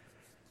now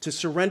to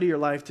surrender your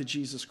life to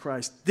Jesus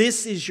Christ.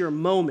 This is your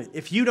moment.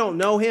 If you don't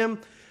know him,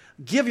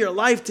 give your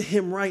life to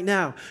him right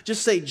now.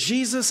 Just say,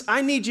 Jesus,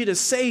 I need you to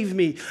save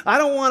me. I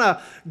don't want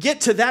to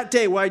get to that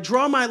day where I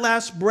draw my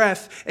last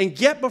breath and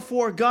get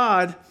before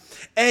God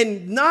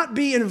and not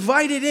be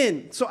invited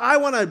in. So I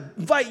want to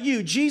invite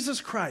you,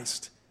 Jesus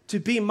Christ, to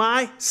be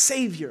my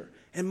Savior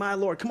and my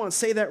Lord. Come on,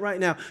 say that right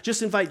now.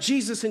 Just invite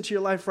Jesus into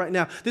your life right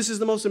now. This is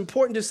the most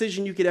important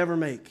decision you could ever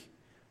make.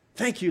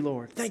 Thank you,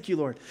 Lord. Thank you,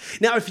 Lord.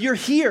 Now, if you're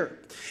here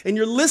and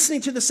you're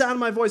listening to the sound of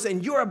my voice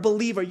and you're a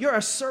believer, you're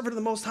a servant of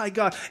the Most High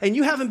God, and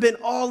you haven't been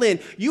all in,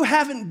 you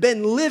haven't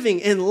been living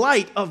in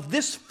light of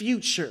this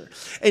future,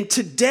 and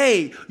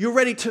today you're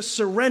ready to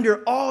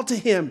surrender all to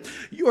him,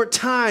 your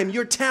time,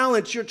 your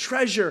talents, your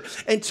treasure,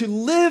 and to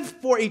live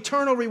for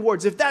eternal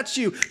rewards. If that's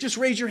you, just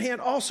raise your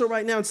hand also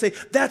right now and say,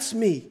 that's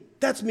me.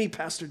 That's me,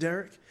 Pastor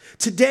Deryck.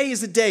 Today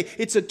is the day.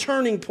 It's a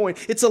turning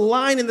point. It's a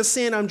line in the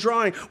sand I'm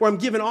drawing where I'm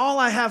giving all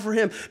I have for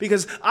him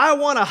because I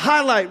want a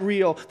highlight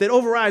reel that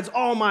overrides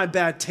all my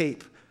bad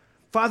tape.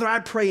 Father, I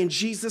pray in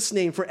Jesus'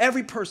 name for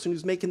every person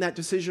who's making that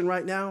decision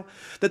right now,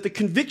 that the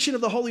conviction of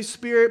the Holy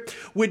Spirit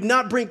would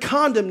not bring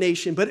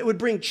condemnation, but it would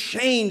bring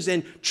change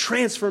and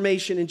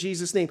transformation in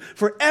Jesus' name.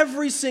 For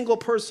every single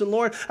person,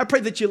 Lord, I pray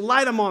that you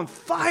light them on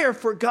fire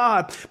for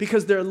God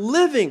because they're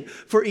living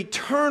for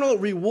eternal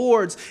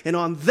rewards. And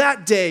on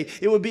that day,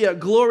 it will be a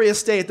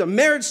glorious day. At the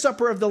marriage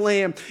supper of the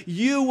Lamb,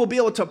 you will be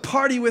able to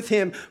party with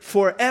him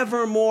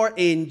forevermore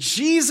in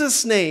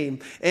Jesus' name.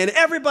 And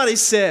everybody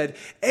said,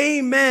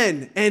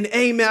 amen and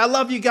amen. I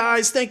love you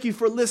guys. Thank you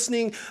for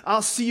listening.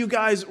 I'll see you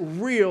guys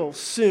real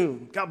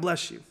soon. God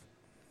bless you.